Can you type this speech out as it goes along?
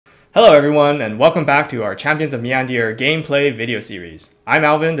Hello everyone, and welcome back to our Champions of Miyandir gameplay video series. I'm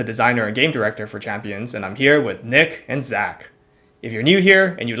Alvin, the designer and game director for Champions, and I'm here with Nick and Zach. If you're new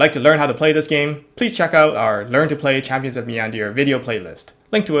here and you'd like to learn how to play this game, please check out our Learn to Play Champions of Miyandir video playlist.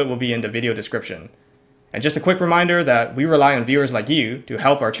 Link to it will be in the video description. And just a quick reminder that we rely on viewers like you to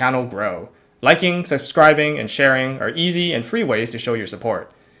help our channel grow. Liking, subscribing, and sharing are easy and free ways to show your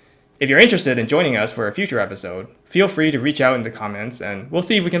support. If you're interested in joining us for a future episode, feel free to reach out in the comments and we'll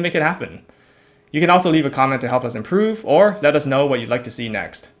see if we can make it happen. You can also leave a comment to help us improve or let us know what you'd like to see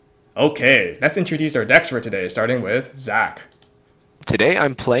next. Okay, let's introduce our decks for today, starting with Zach. Today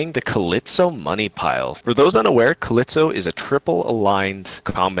I'm playing the Calypso Money Pile. For those unaware, Calypso is a triple aligned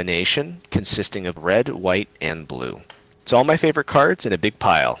combination consisting of red, white, and blue. It's all my favorite cards in a big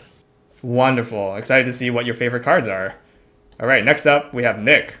pile. Wonderful. Excited to see what your favorite cards are. Alright, next up we have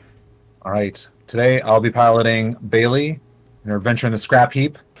Nick. All right, today I'll be piloting Bailey in our adventure in the scrap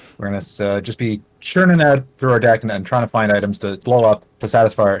heap. We're going to just be churning that through our deck and trying to find items to blow up to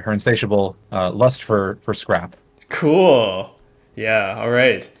satisfy her insatiable lust for scrap. Cool. Yeah,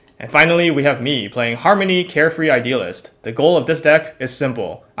 alright. And finally, we have me playing Harmony Carefree Idealist. The goal of this deck is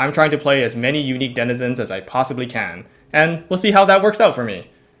simple. I'm trying to play as many unique denizens as I possibly can, and we'll see how that works out for me.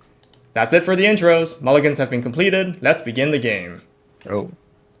 That's it for the intros. Mulligans have been completed. Let's begin the game. Oh.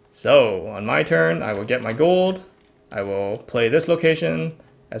 So, on my turn, I will get my gold. I will play this location,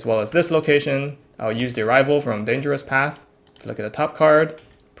 as well as this location. I'll use the arrival from Dangerous Path to look at the top card,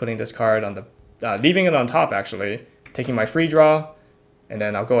 putting this card on the, leaving it on top actually, taking my free draw, and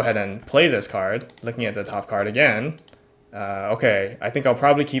then I'll go ahead and play this card, looking at the top card again. Okay, I think I'll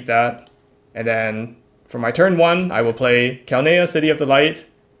probably keep that. And then, for my turn 1, I will play Kelnea, City of the Light.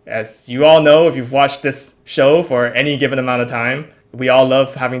 As you all know, if you've watched this show for any given amount of time, we all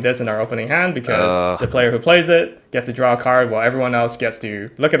love having this in our opening hand because the player who plays it gets to draw a card while everyone else gets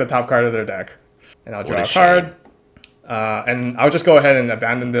to look at the top card of their deck. And I'll draw a card. And I'll just go ahead and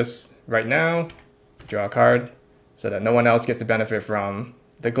abandon this right now. Draw a card so that no one else gets to benefit from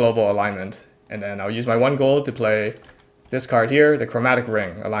the global alignment. And then I'll use my 1 gold to play this card here, the Chromatic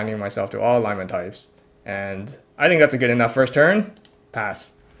Ring, aligning myself to all alignment types. And I think that's a good enough first turn.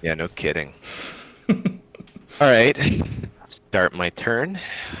 Pass. Yeah, no kidding. Alright. Start my turn.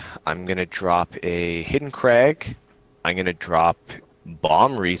 I'm going to drop a Hidden Crag. I'm going to drop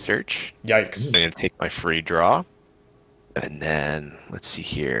Bomb Research. Yikes. I'm going to take my free draw. And then, let's see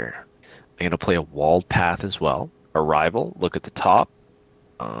here. I'm going to play a Walled Path as well. Arrival, look at the top.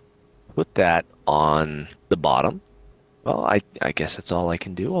 Put that on the bottom. Well, I guess that's all I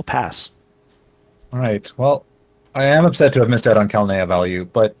can do. I'll pass. All right, well, I am upset to have missed out on Kelnea value,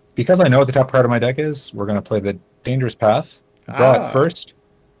 but because I know what the top card of my deck is, we're going to play the Dangerous Path. Draw it first,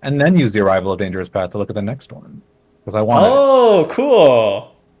 and then use the arrival of Dangerous Path to look at the next one. Because I want Oh,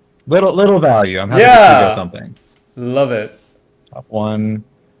 cool. Little value. I'm happy to see get something. Love it. Top 1.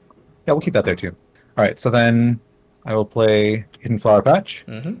 Yeah, we'll keep that there too. All right, so then I will play Hidden Flower Patch.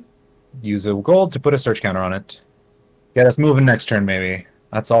 Use a gold to put a search counter on it. Get us moving next turn, maybe.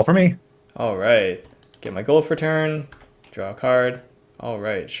 That's all for me. All right. Get my gold for turn. Draw a card. All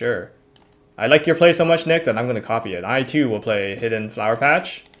right, sure. I like your play so much, Nick, that I'm going to copy it. I, too, will play Hidden Flower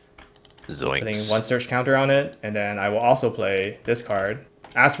Patch. Zoinks. Putting 1 search counter on it. And then I will also play this card.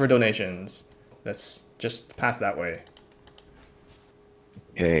 Ask for donations. Let's just pass that way.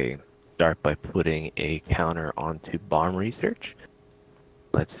 Okay. Start by putting a counter onto Bomb Research.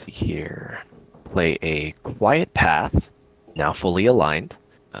 Let's see here. Play a Quiet Path. Now fully aligned.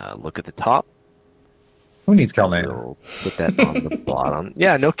 Look at the top. Who needs Kelnea? We'll put that on the bottom.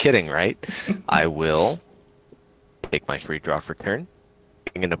 Yeah, no kidding, right? I will take my free draw for turn.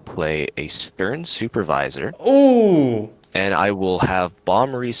 I'm going to play a Stern Supervisor. Ooh! And I will have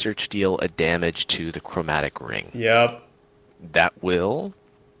Bomb Research deal a damage to the Chromatic Ring. Yep. That will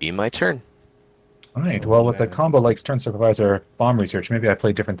be my turn. All right, well, with a combo like Stern Supervisor, Bomb Research, maybe I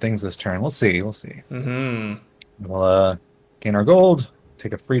play different things this turn. We'll see. We'll gain our gold,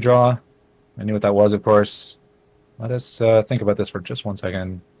 take a free draw. I knew what that was, of course. Let us think about this for just 1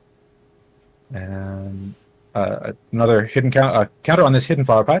 second. And another hidden counter on this Hidden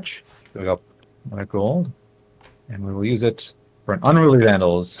Flower Patch. So we got another gold. And we will use it for an Unruly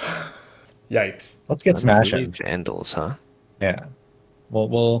Vandals. Yikes. Let's get smashing. Vandals, huh? Yeah.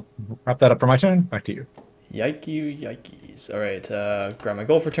 We'll wrap that up for my turn. Back to you. Yikes. All right, grab my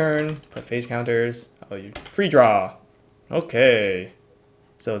gold for turn. Put phase counters. Free draw. Okay.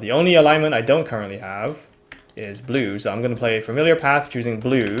 So the only alignment I don't currently have is blue. So I'm going to play Familiar Path, choosing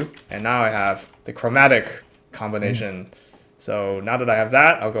blue. And now I have the Chromatic combination. So now that I have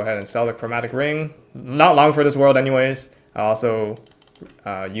that, I'll go ahead and sell the Chromatic Ring. Not long for this world anyways. I'll also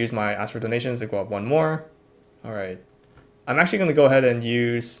use my ask for donations to go up one more. All right. I'm actually going to go ahead and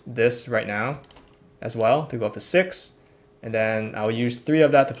use this right now as well to go up to 6. And then I'll use 3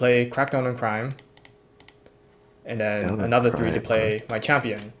 of that to play Crackdown on Crime. And then another 3 to play my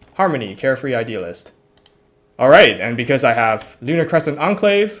champion, Harmony, Carefree Idealist. All right, and because I have Lunar Crescent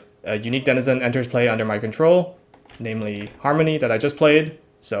Enclave, a unique denizen enters play under my control, namely Harmony that I just played.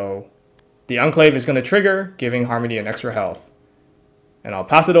 So the Enclave is going to trigger, giving Harmony an extra health. And I'll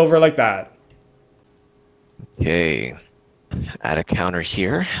pass it over like that. Okay. Add a counter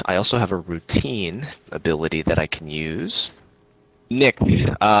here. I also have a routine ability that I can use. Nick,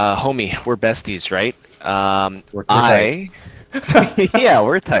 homie, we're besties, right? We're tight. Yeah,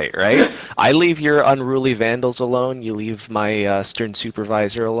 we're tight, right? I leave your unruly vandals alone. You leave my stern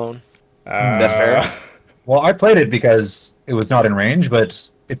supervisor alone. That fair? Well, I played it because it was not in range, but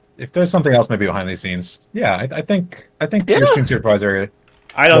if there's something else maybe behind these scenes, yeah, I think your stream supervisor.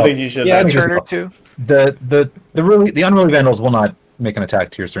 I don't think you should. Yeah, turn or two. The unruly vandals will not make an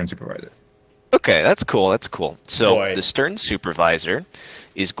attack to your stern supervisor. Okay, that's cool. That's cool. So the stern supervisor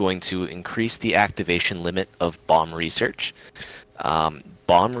is going to increase the activation limit of bomb research.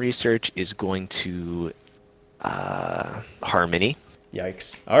 Bomb research is going to Harmony.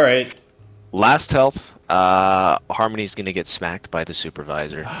 Yikes. All right. Last health, Harmony is going to get smacked by the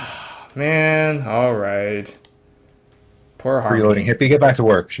supervisor. Man, all right. Poor Harmony. Reloading hippie, get back to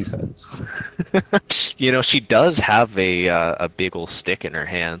work, she says. You know, she does have a big ol' stick in her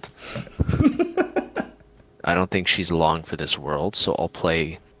hand. I don't think she's long for this world, so I'll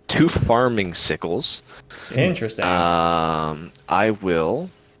play 2 farming sickles. Interesting. I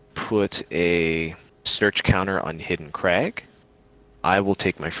will put a search counter on Hidden Crag. I will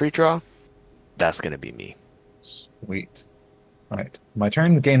take my free draw. That's going to be me. Sweet. All right, my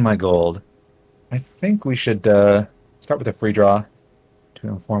turn to gain my gold. I think we should start with a free draw to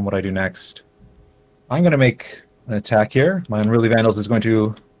inform what I do next. I'm going to make an attack here. My Unruly Vandals is going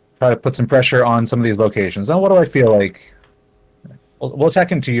to try to put some pressure on some of these locations. Now, what do I feel like? We'll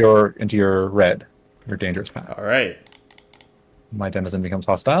attack into your red, your dangerous path. All right. My denizen becomes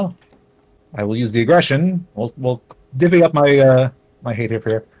hostile. I will use the aggression. We'll divvy up my my hate here.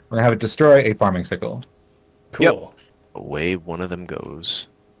 I'm gonna have it destroy a farming sickle. Cool. Yep. Away one of them goes.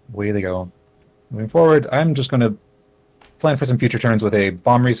 Away they go. Moving forward, I'm just gonna plan for some future turns with a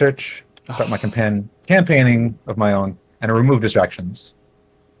bomb research. Start my campaigning of my own and remove distractions.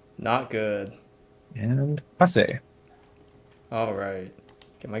 Not good. And passe. All right.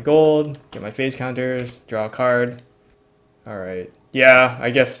 Get my gold, get my phase counters, draw a card. All right. Yeah,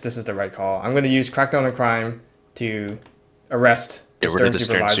 I guess this is the right call. I'm going to use Crackdown on Crime to arrest the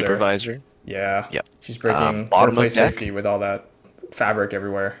stern supervisor. Yeah. Yep. She's breaking bottom workplace of deck. safety with all that fabric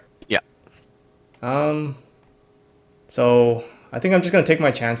everywhere. Yeah. So I think I'm just going to take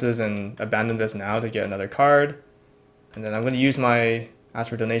my chances and abandon this now to get another card. And then I'm going to use my ask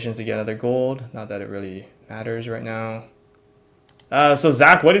for donations to get another gold. Not that it really matters right now. So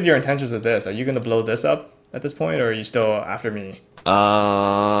Zach, what is your intentions with this? Are you going to blow this up at this point, or are you still after me?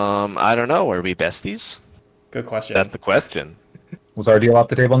 I don't know. Are we besties? Good question. That's the question. Was our deal off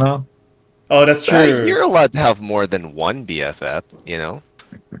the table now? Oh, that's true. You're allowed to have more than one BFF, you know?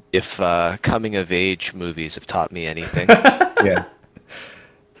 If coming of age movies have taught me anything. Yeah.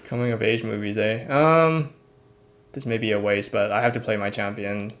 Coming of age movies, eh? This may be a waste, but I have to play my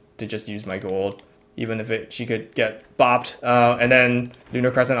champion to just use my gold, even if she could get bopped. And then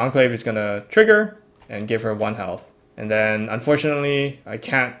Lunar Crescent Enclave is gonna trigger and give her 1 health. And then, unfortunately, I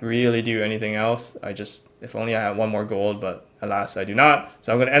can't really do anything else. If only I had 1 more gold, but alas, I do not.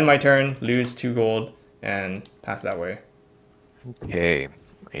 So I'm gonna end my turn, lose 2 gold, and pass that way. Okay,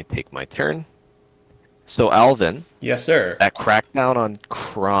 I take my turn. So Alvin. Yes, sir. That crackdown on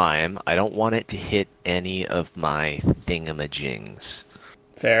crime, I don't want it to hit any of my thingamajings.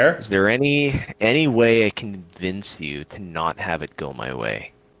 Fair. Is there any way I can convince you to not have it go my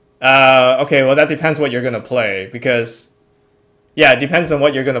way? Okay, well that depends what you're gonna play, because yeah, it depends on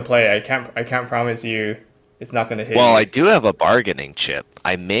what you're gonna play. I can't promise you it's not gonna hit Well, you. I do have a bargaining chip.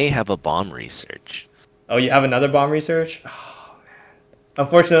 I may have a bomb research. Oh, you have another bomb research? Oh, man.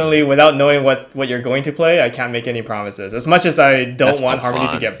 Unfortunately, without knowing what you're going to play, I can't make any promises. As much as I don't want Harmony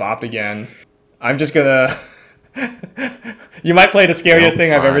to get bopped again, I'm just gonna... You might play the scariest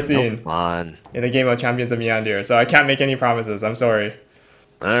thing I've ever seen in a game of Champions of Miyandir, so I can't make any promises. I'm sorry.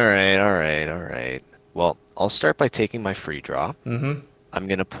 Alright. Well, I'll start by taking my free draw. I'm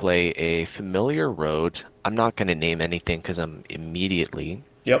going to play a familiar road. I'm not going to name anything because I'm immediately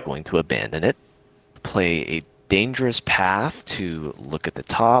going to abandon it. Play a dangerous path to look at the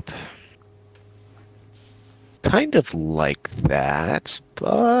top. kind of like that,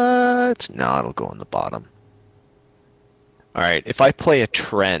 but no, it'll go on the bottom. All right, if I play a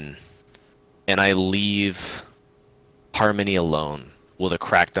Tren and I leave Harmony alone, will the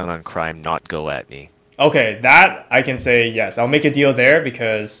Crackdown on Crime not go at me? Okay, that I can say yes. I'll make a deal there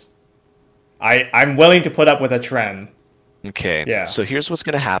because I'm willing to put up with a trend. Okay, Yeah. so here's what's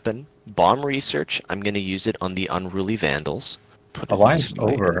going to happen. Bomb Research, I'm going to use it on the Unruly Vandals. Put it Alliance into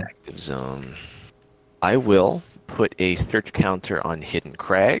my over. active zone. I will put a search counter on Hidden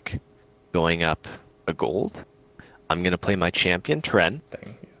Crag, going up a gold. I'm going to play my champion Tren,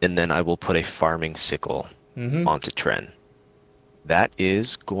 and then I will put a farming sickle onto Tren. That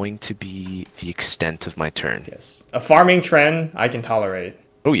is going to be the extent of my turn. Yes. A farming trend I can tolerate.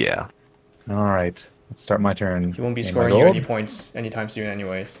 Oh yeah. All right. Let's start my turn. He won't be Gain my scoring you gold. any points anytime soon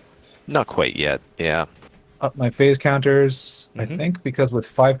anyways. Not quite yet, yeah. Up my phase counters. I think because with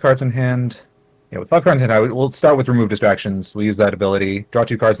 5 cards in hand... Yeah, with 5 cards in hand, we'll start with Remove Distractions. We'll use that ability. Draw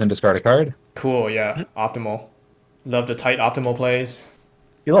 2 cards, then discard a card. Cool, yeah. Optimal. Love the tight optimal plays.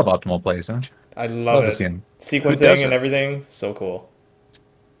 You love optimal plays, don't you? I love to see it. 'em. Sequencing and everything, so cool.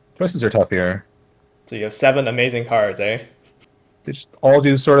 Choices are tough here. So you have 7 amazing cards, eh? They just all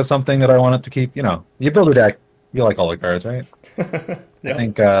do sort of something that I want it to keep, you know. You build a deck, you like all the cards, right? Yeah. I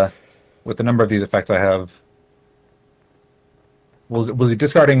think with the number of these effects I have, we'll be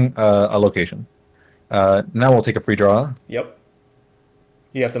discarding a location. Now we'll take a free draw. Yep.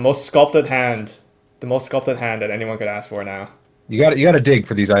 You have the most sculpted hand. The most sculpted hand that anyone could ask for now. You got to dig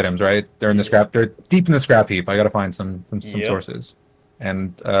for these items, right? They're in the scrap. They're deep in the scrap heap. I got to find some sources.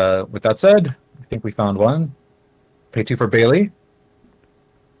 And with that said, I think we found one. Pay 2 for Bailey.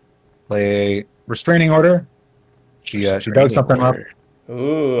 Play Restraining Order. She dug something up.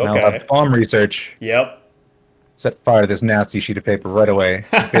 Ooh, Now we'll okay. have Bomb Research. Yep. Set fire to this nasty sheet of paper right away.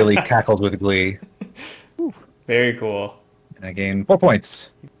 Bailey cackles with glee. Very cool. And I gain 4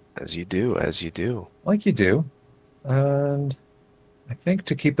 points. As you do, as you do. Like you do. And I think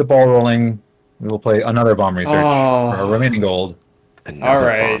to keep the ball rolling, we will play another Bomb Research for our remaining gold. All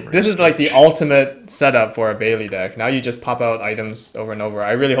right. This is like the ultimate setup for a Bailey deck. Now you just pop out items over and over.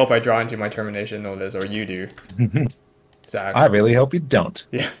 I really hope I draw into my Termination Notice, or you do. Zach. I really hope you don't.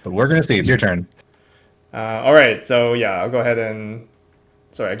 Yeah. But we're going to see. It's your turn. All right. So yeah, I'll go ahead and...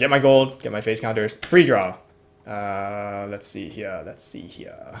 Sorry, I get my gold, get my face counters. Free draw. Let's see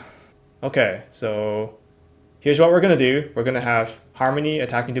here. Okay, so here's what we're going to do. We're going to have Harmony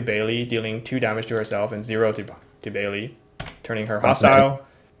attacking to Bailey, dealing 2 damage to herself and 0 to Bailey, turning her hostile.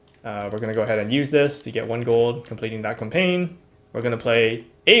 We're going to go ahead and use this to get 1 gold, completing that campaign. We're going to play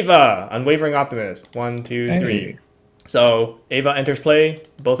Ava, Unwavering Optimist. 1, 2, 3. Hey. So Ava enters play.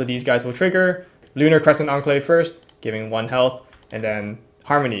 Both of these guys will trigger. Lunar Crescent Enclave first, giving 1 health, and then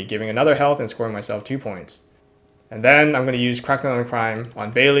Harmony, giving another health and scoring myself 2 points. And then I'm going to use Crackdown on Crime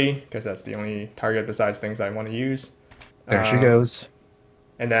on Bailey, because that's the only target besides things I want to use. There she goes.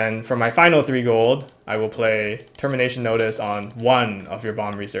 And then for my final 3 gold, I will play Termination Notice on 1 of your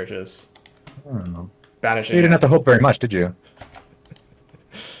Bomb Researches. So Banishing you didn't it. have to hope very much, did you?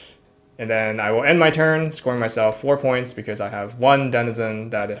 And then I will end my turn, scoring myself 4 points, because I have 1 Denizen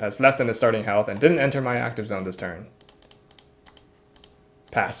that has less than its starting health and didn't enter my active zone this turn.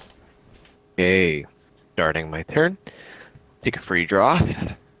 Pass. Okay, starting my turn. Take a free draw.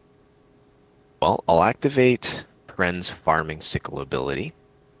 Well, I'll activate Pren's Farming Sickle ability.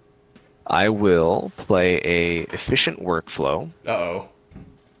 I will play a Efficient Workflow. Uh-oh.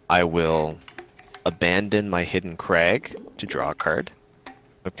 I will abandon my Hidden Crag to draw a card.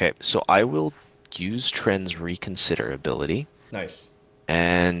 Okay, so I will use Tren's Reconsider ability. Nice.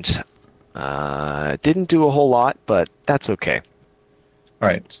 And didn't do a whole lot, but that's okay. All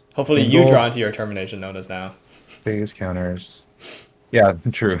right. Hopefully you draw into your Termination Notice now. Phase counters. Yeah,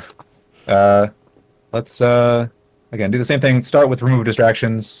 true. Let's again do the same thing. Start with Remove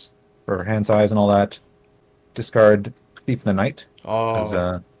Distractions for hand size and all that. Discard Thief in the Night.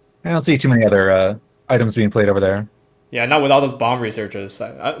 Oh. I don't see too many other items being played over there. Yeah, not with all those Bomb Researchers.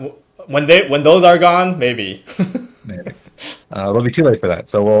 When those are gone, maybe. Maybe. It'll be too late for that.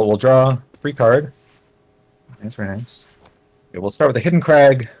 So we'll draw a free card. Nice, very nice. Okay, we'll start with the Hidden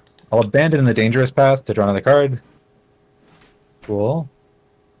Crag. I'll abandon the Dangerous Path to draw another card. Cool.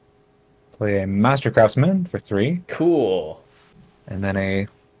 Play a Master Craftsman for 3. Cool. And then a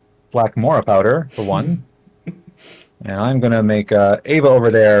Black Mora Powder for 1. And I'm gonna make Ava over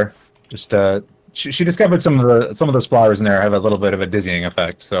there. Just she discovered some of those flowers in there have a little bit of a dizzying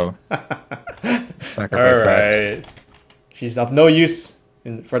effect. So sacrifice All that. right. She's of no use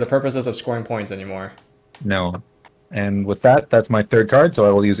for the purposes of scoring points anymore. No. And with that, that's my third card, so I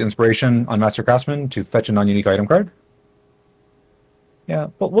will use Inspiration on Master Craftsman to fetch a non-unique item card. Yeah,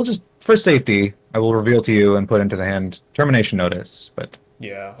 but we'll just, for safety, I will reveal to you and put into the hand Termination Notice, but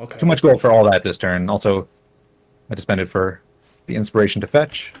Yeah, okay. too much gold for all that this turn. Also, I just spend it for the Inspiration to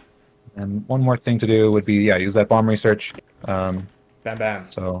fetch. And one more thing to do would be, yeah, use that Bomb Research. Bam, bam.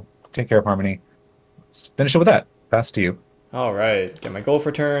 So take care of Harmony. Let's finish it with that. Pass to you. All right, get my gold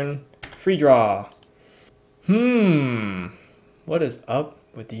for turn. Free draw. What is up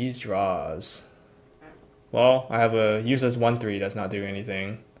with these draws? Well, I have a useless 1/3 that's not doing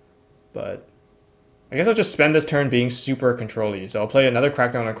anything, but I guess I'll just spend this turn being super control-y. So I'll play another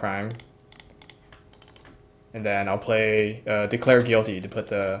Crackdown on Crime, and then I'll play Declare Guilty to put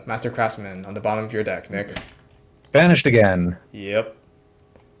the Master Craftsman on the bottom of your deck, Nick. Banished again. Yep.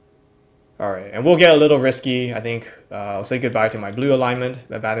 All right, and we'll get a little risky. I think I'll say goodbye to my blue alignment,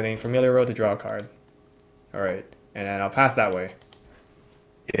 abandoning Familiar Road to draw a card. All right, and then I'll pass that way.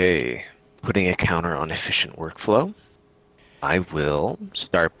 Okay, putting a counter on efficient workflow. I will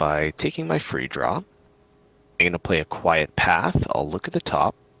start by taking my free draw. I'm going to play a Quiet Path. I'll look at the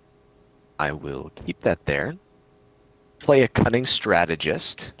top. I will keep that there. Play a Cunning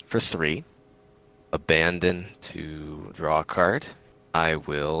Strategist for 3. Abandon to draw a card. I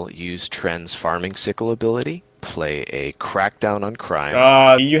will use Tren's Farming Sickle ability. Play a Crackdown on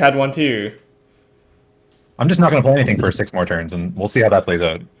Crime. You had one too. I'm just not going to play anything for 6 more turns, and we'll see how that plays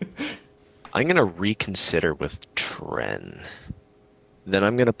out. I'm going to reconsider with Tren. Then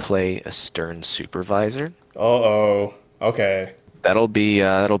I'm going to play a Stern Supervisor. Uh-oh. Okay. That'll be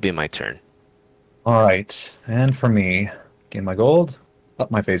my turn. All right, and for me, gain my gold,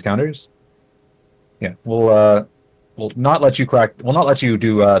 up my phase counters. Yeah, we'll not let you crack. We'll not let you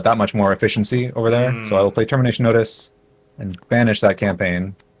do that much more efficiency over there. So I will play Termination Notice and banish that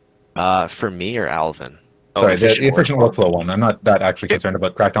campaign. For me or Alvin? Sorry, the efficient workflow one. I'm not that actually concerned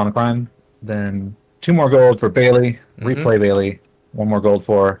about Crackdown on Crime. Then 2 more gold for Bailey. Replay Bailey. 1 more gold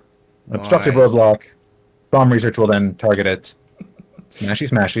for an obstructive roadblock. Bomb Research will then target it. Smashy,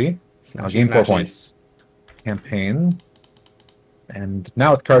 smashy. Now gain 4 points. Campaign. And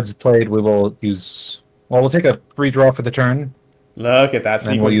now with cards played, we will use... Well, we'll take a free draw for the turn. Look at that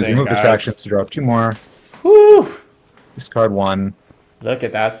sequencing, and we'll use Remove Distractions to draw 2 more. Whew! Discard 1. Look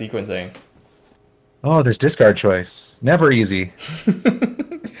at that sequencing. Oh, there's discard choice. Never easy.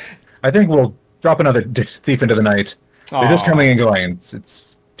 I think we'll drop another Thief into the Night. They're just coming and going.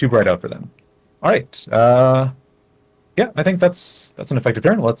 It's too bright out for them. All right. Yeah, I think that's an effective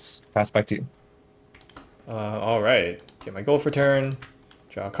turn. Let's pass back to you. All right. Get my gold for turn.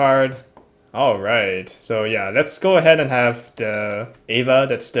 Draw a card. All right. So yeah, let's go ahead and have the Ava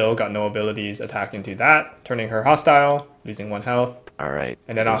that's still got no abilities attack into that, turning her hostile, losing 1 health. All right.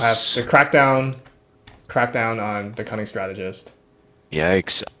 And then I'll have the crackdown on the Cunning Strategist.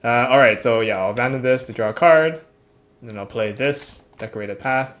 Yikes. All right. So yeah, I'll abandon this to draw a card. And then I'll play this Decorated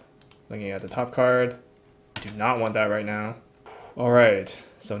Path. Looking at the top card. Do not want that right now. All right.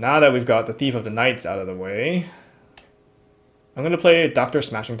 So now that we've got the Thief of the Nights out of the way, I'm going to play Dr.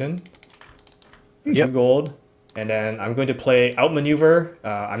 Smashington. 2 gold. And then I'm going to play Outmaneuver.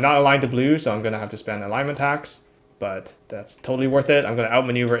 I'm not aligned to blue, so I'm going to have to spend alignment tax. But that's totally worth it. I'm going to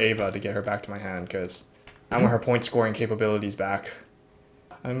outmaneuver Ava to get her back to my hand because I want her point scoring capabilities back.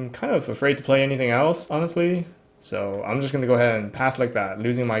 I'm kind of afraid to play anything else, honestly. So I'm just going to go ahead and pass like that,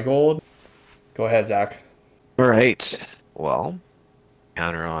 losing my gold. Go ahead, Zach. All right. Well,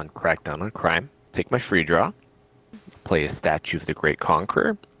 counter on Crackdown on Crime. Take my free draw. Play a Statue of the Great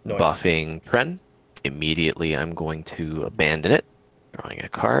Conqueror. Nice. Buffing Tren. Immediately I'm going to abandon it. Drawing a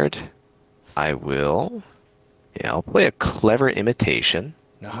card. I'll play a Clever Imitation.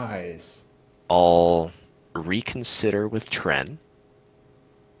 Nice. I'll reconsider with Tren.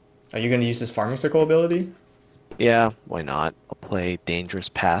 Are you going to use this Farming Circle ability? Yeah, why not? I'll play Dangerous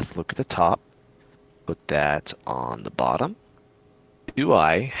Path, look at the top. Put that on the bottom. Do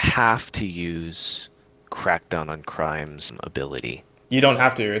I have to use Crackdown on Crime's ability? You don't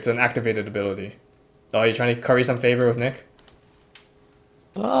have to. It's an activated ability. Oh, you're trying to curry some favor with Nick?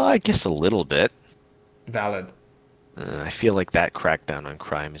 I guess a little bit. Valid. I feel like that Crackdown on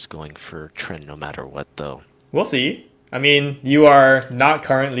Crime is going for Tren no matter what, though. We'll see. I mean, you are not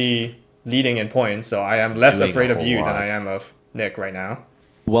currently leading in points, so I am less afraid of you than I am of Nick right now.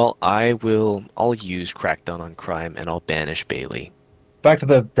 Well, I'll use Crackdown on Crime and I'll banish Bailey. Back to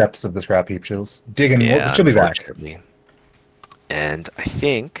the depths of the scrap heap. She'll dig in. Yeah, she'll be back. And I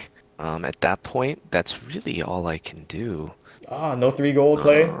think at that point, that's really all I can do. No 3 gold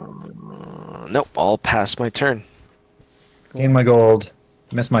play? Nope, I'll pass my turn. Gain my gold.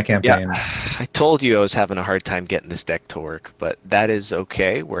 Missed my Yeah, campaigns. I told you I was having a hard time getting this deck to work, but that is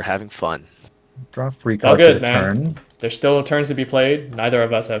okay. We're having fun. Draw a free It's all card for the good, man. turn. There's still turns to be played. Neither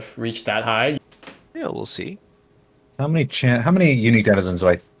of us have reached that high. Yeah, we'll see. How many unique denizens do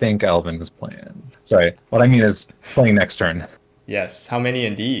I think Elvin is playing? Sorry, what I mean is playing next turn. Yes, how many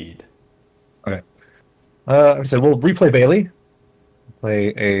indeed? Okay. I said we'll replay Bailey,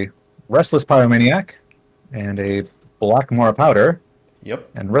 play a Restless Pyromaniac, and a Black Mora Powder. Yep.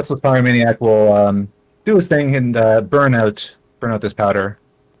 And Restless Pyromaniac will do his thing and burn out this powder.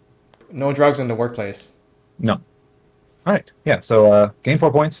 No drugs in the workplace. No. All right. Yeah. So gain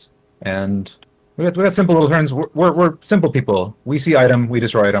 4 points, and we got simple little turns. We're simple people. We see item, we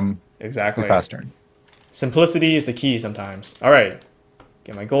destroy item. Exactly. We pass turn. Simplicity is the key sometimes. All right.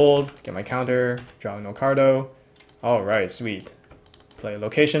 Get my gold, get my counter, draw no cardo. All right, sweet. Play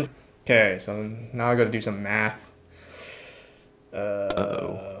location. Okay, so now I got to do some math.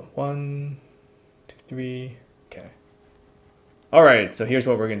 Uh-oh. 1, 2, 3. Okay. All right, so here's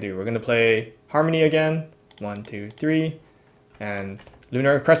what we're gonna do. We're gonna play Harmony again. 1, 2, 3, and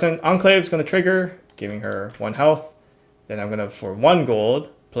Lunar Crescent Enclave is gonna trigger, giving her 1 health. Then I'm gonna, for 1 gold,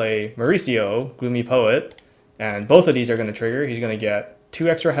 play Mauricio, Gloomy Poet, and both of these are gonna trigger. He's gonna get 2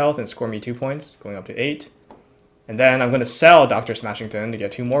 extra health and score me 2 points, going up to 8. And then I'm going to sell Dr. Smashington to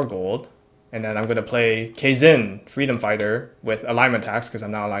get 2 more gold. And then I'm going to play Kazin, Freedom Fighter, with alignment tax because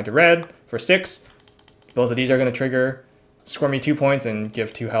I'm now aligned to red for 6. Both of these are going to trigger, score me 2 points and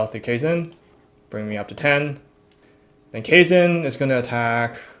give 2 health to Kazin, bring me up to 10. Then Kazin is going to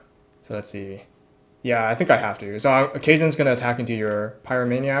attack. So let's see. Yeah, I think I have to. So Kazin's going to attack into your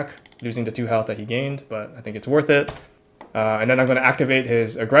Pyromaniac, losing the 2 health that he gained, but I think it's worth it. And then I'm going to activate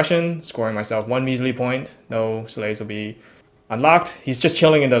his aggression, scoring myself 1 measly point. No slaves will be unlocked. He's just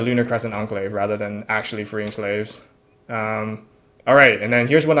chilling in the Lunar Crescent Enclave rather than actually freeing slaves. All right, and then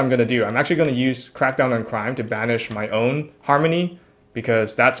here's what I'm going to do. I'm actually going to use Crackdown on Crime to banish my own Harmony,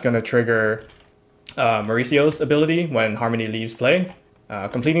 because that's going to trigger Mauricio's ability when Harmony leaves play.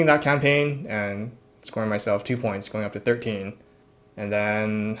 Completing that campaign and scoring myself 2 points, going up to 13. And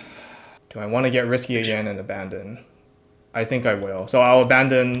then, do I want to get risky again and abandon? I think I will. So I'll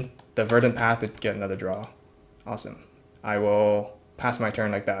abandon the Verdant Path to get another draw. Awesome. I will pass my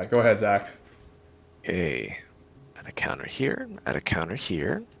turn like that. Go ahead, Zach. Okay. Add a counter here. Add a counter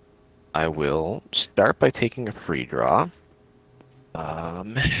here. I will start by taking a free draw.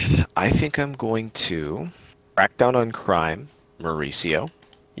 I think I'm going to crack down on crime, Mauricio.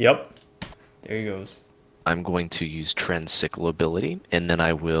 Yep. There he goes. I'm going to use Trend Sickle ability, and then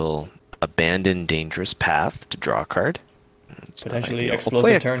I will abandon Dangerous Path to draw a card. Potentially I'll explosive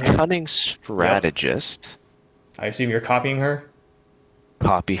play a turn here. Cunning Strategist. Yep. I assume you're copying her?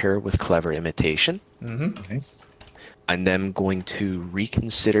 Copy her with Clever Imitation. Mm-hmm. Nice. And then going to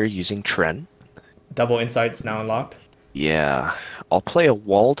reconsider using Tren. Double Insight's now unlocked. Yeah. I'll play a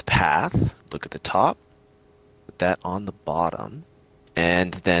Walled Path. Look at the top. Put that on the bottom.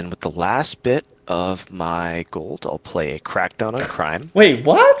 And then with the last bit of my gold, I'll play a Crackdown on Crime. Wait,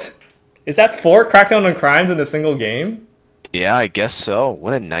 what? Is that 4 Crackdown on Crimes in a single game? Yeah, I guess so.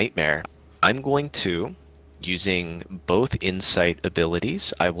 What a nightmare. I'm going to, using both insight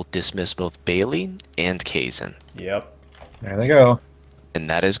abilities, I will dismiss both Bailey and Kazin. Yep. There they go. And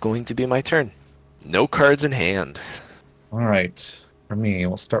that is going to be my turn. No cards in hand. All right. For me,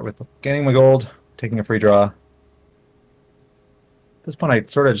 we'll start with getting my gold, taking a free draw. At this point, I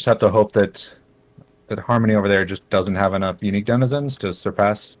sort of just have to hope that Harmony over there just doesn't have enough unique denizens to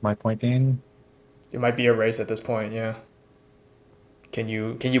surpass my point gain. It might be a race at this point, yeah. Can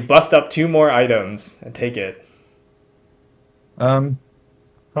you bust up 2 more items and take it?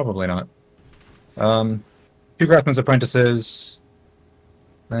 Probably not. 2 Craftsman's Apprentices.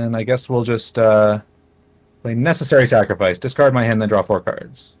 Then I guess we'll just play Necessary Sacrifice. Discard my hand, then draw 4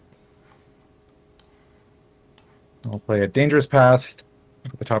 cards. I'll play a Dangerous Path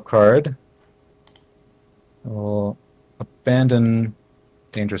with the top card. I'll abandon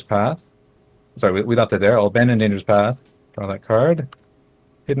Dangerous Path. Sorry, we left it there. I'll abandon Dangerous Path. Draw that card.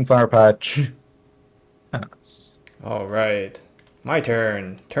 Hidden Flower Patch. Pass. All right. My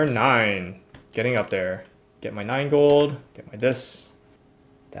turn. Turn 9. Getting up there. Get my 9 gold. Get my this.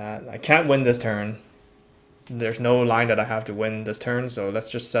 That. I can't win this turn. There's no line that I have to win this turn, so let's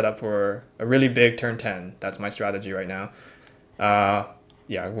just set up for a really big turn 10. That's my strategy right now.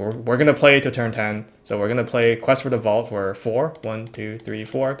 Yeah, we're going to play to turn 10. So we're going to play Quest for the Vault for 4. 1, 2, 3,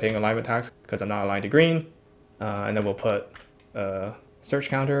 4. Paying alignment tax because I'm not aligned to green. And then we'll put a search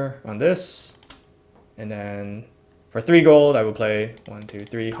counter on this. And then for 3 gold, I will play 1, 2,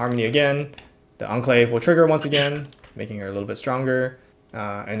 3 Harmony again. The Enclave will trigger once again, making her a little bit stronger.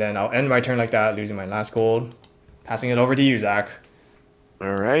 And then I'll end my turn like that, losing my last gold. Passing it over to you, Zach.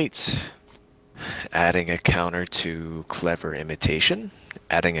 All right. Adding a counter to Clever Imitation.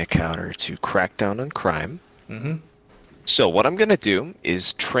 Adding a counter to Crackdown on Crime. Mm-hmm. So what I'm going to do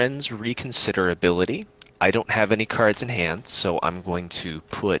is Trends Reconsiderability. I don't have any cards in hand, so I'm going to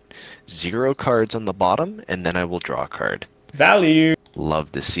put 0 cards on the bottom, and then I will draw a card. Value.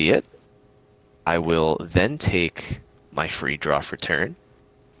 Love to see it. I will then take my free draw for turn.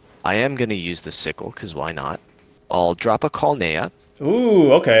 I am going to use the Sickle, because why not? I'll drop a Kalnea.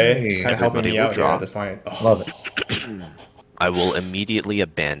 Ooh, okay. Hey, Kind of helping everybody me will out here draw. at this point. Oh. Love it. I will immediately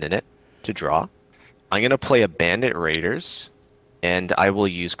abandon it to draw. I'm going to play a Bandit Raiders, and I will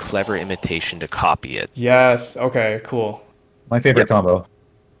use Clever Imitation to copy it. Yes. Okay, cool. My favorite combo.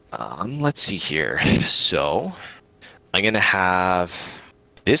 Let's see here. So, I'm going to have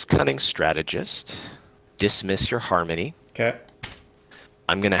this Cunning Strategist dismiss your Harmony. Okay.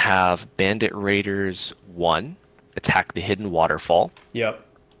 I'm going to have Bandit Raiders 1 attack the Hidden Waterfall, Yep.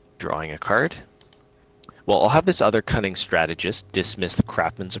 drawing a card. Well, I'll have this other Cunning Strategist dismiss the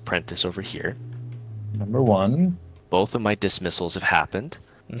Craftsman's Apprentice over here. Number 1. Both of my dismissals have happened.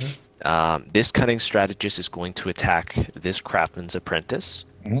 Mm-hmm. This Cunning Strategist is going to attack this Craftsman's Apprentice.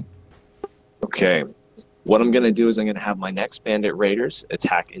 Okay. What I'm going to do is I'm going to have my next Bandit Raiders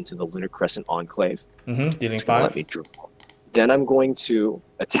attack into the Lunar Crescent Enclave. Mm-hmm. Dealing It's gonna 5. Let me draw. Then I'm going to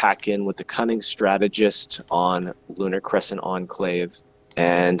attack in with the Cunning Strategist on Lunar Crescent Enclave.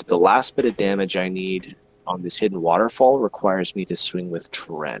 And the last bit of damage I need on this Hidden Waterfall requires me to swing with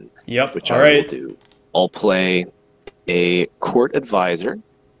Tren, Yep. which All I will right. do. I'll play a Court Advisor.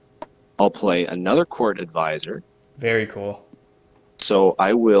 I'll play another Court Advisor. Very cool. So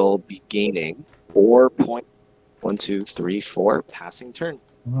I will be gaining 4 points. 1, 2, 3, 4 passing turn.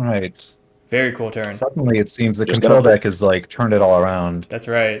 All right. Very cool turn. Suddenly it seems the Just control gotta- deck is like turned it all around. That's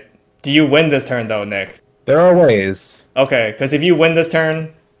right. Do you win this turn though, Nick? There are ways. Okay, because if you win this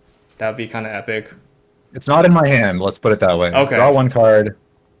turn, that would be kind of epic. It's not in my hand, let's put it that way. Okay. Draw 1 card.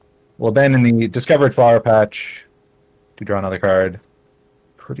 We'll abandon the Discovered Flower Patch to draw another card.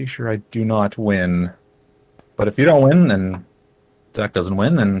 Pretty sure I do not win. But if you don't win, then Zach doesn't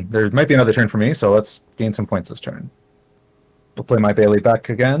win, and there might be another turn for me, so let's gain some points this turn. We'll play my Bailey back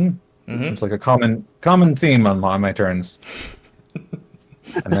again. Mm-hmm. Seems like a common theme on my turns.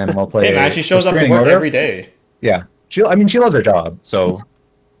 And then we'll play. Hey man, she shows up to Restraining work Order. every day. Yeah, she loves her job, so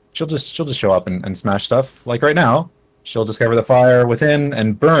she'll just show up and smash stuff. Like right now, she'll discover the fire within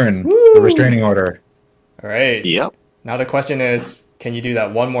and burn the Woo! restraining order. All right. Yep. Now the question is, can you do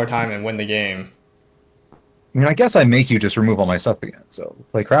that one more time and win the game? I mean, I guess I make you just remove all my stuff again. So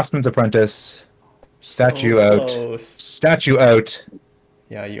play Craftsman's Apprentice, Statue So out. close. Statue out,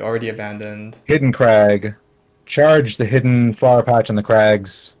 Yeah, you already abandoned. Hidden Crag, charge the Hidden Flower Patch on the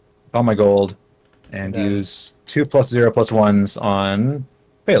crags, all my gold, and Then- use 2+0+1s on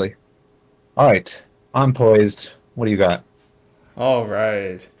Bailey. All right, I'm poised. What do you got? All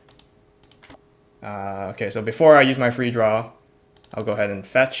right. Okay, so before I use my free draw, I'll go ahead and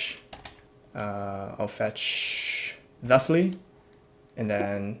fetch. I'll fetch thusly, and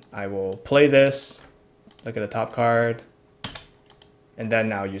then I will play this, look at the top card, and then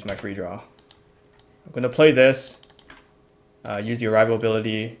now use my free draw. I'm going to play this, use the arrival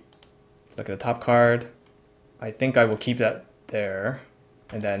ability, look at the top card. I think I will keep that there,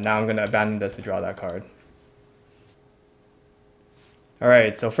 and then now I'm going to abandon this to draw that card.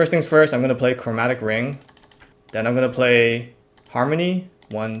 Alright, so first things first, I'm going to play Chromatic Ring. Then I'm going to play Harmony,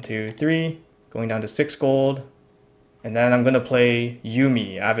 1, 2, 3, going down to 6 gold. And then I'm going to play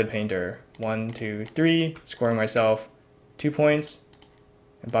Yumi, Avid Painter, 1, 2, 3, scoring myself 2 points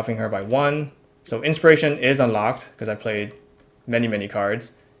and buffing her by 1. So Inspiration is unlocked because I played many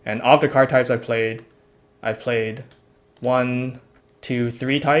cards. And of the card types I've played 1, 2,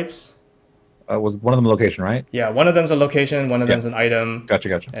 3 types. Was one of them a location, right? Yeah, one of them's a location, one of them's an item,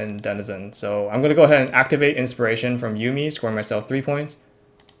 Gotcha. and denizen. So I'm going to go ahead and activate Inspiration from Yumi, scoring myself 3 points.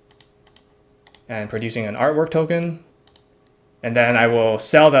 And producing an artwork token. And then I will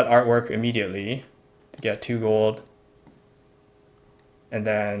sell that artwork immediately to get 2 gold. And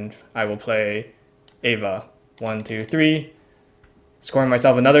then I will play Ava, 1, 2, 3, scoring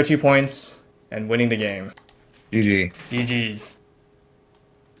myself another 2 points and winning the game. GG. GG's.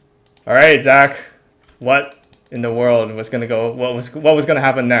 All right, Zach. What in the world was gonna go? What was gonna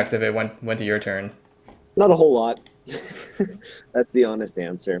happen next if it went to your turn? Not a whole lot. That's the honest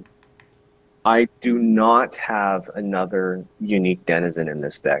answer. I do not have another unique denizen in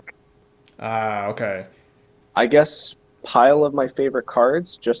this deck. Ah, okay. I guess pile of my favorite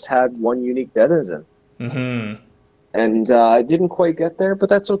cards just had one unique denizen. Mm-hmm. And I didn't quite get there, but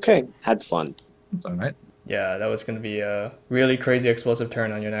that's okay. Had fun. That's all right. Yeah, that was going to be a really crazy explosive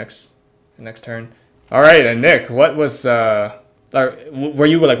turn on your next turn. All right, and Nick, what was were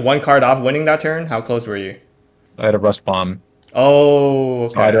you like one card off winning that turn? How close were you? I had a rust bomb. Oh,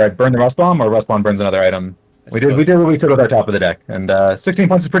 okay. So either I burn the rust bomb or rust bomb burns another item. We did what we could with our top of the deck, and 16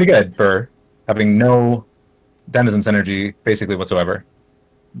 points is pretty good for having no Denizens energy basically whatsoever.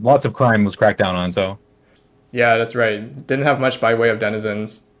 Lots of crime was cracked down on, so Yeah, that's right. Didn't have much by way of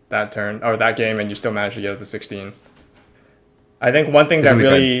denizens that turn or that game, and you still managed to get up to 16. I think one thing that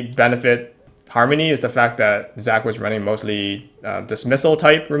really benefit Harmony is the fact that Zach was running mostly dismissal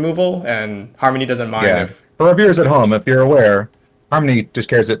type removal, and Harmony doesn't mind if. For our viewers at home, if you're aware, Harmony just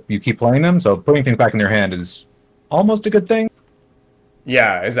cares that you keep playing them, so putting things back in your hand is almost a good thing.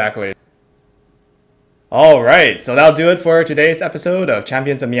 Yeah, exactly. All right, so that'll do it for today's episode of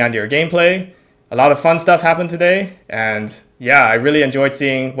Champions of Miyandir gameplay. A lot of fun stuff happened today, and yeah, I really enjoyed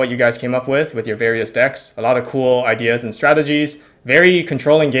seeing what you guys came up with your various decks. A lot of cool ideas and strategies. Very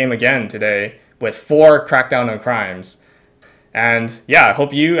controlling game again today with 4 crackdown on crimes. And yeah, I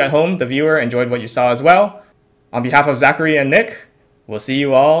hope you at home, the viewer, enjoyed what you saw as well. On behalf of Zachary and Nick, we'll see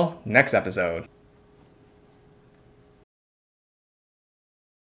you all next episode.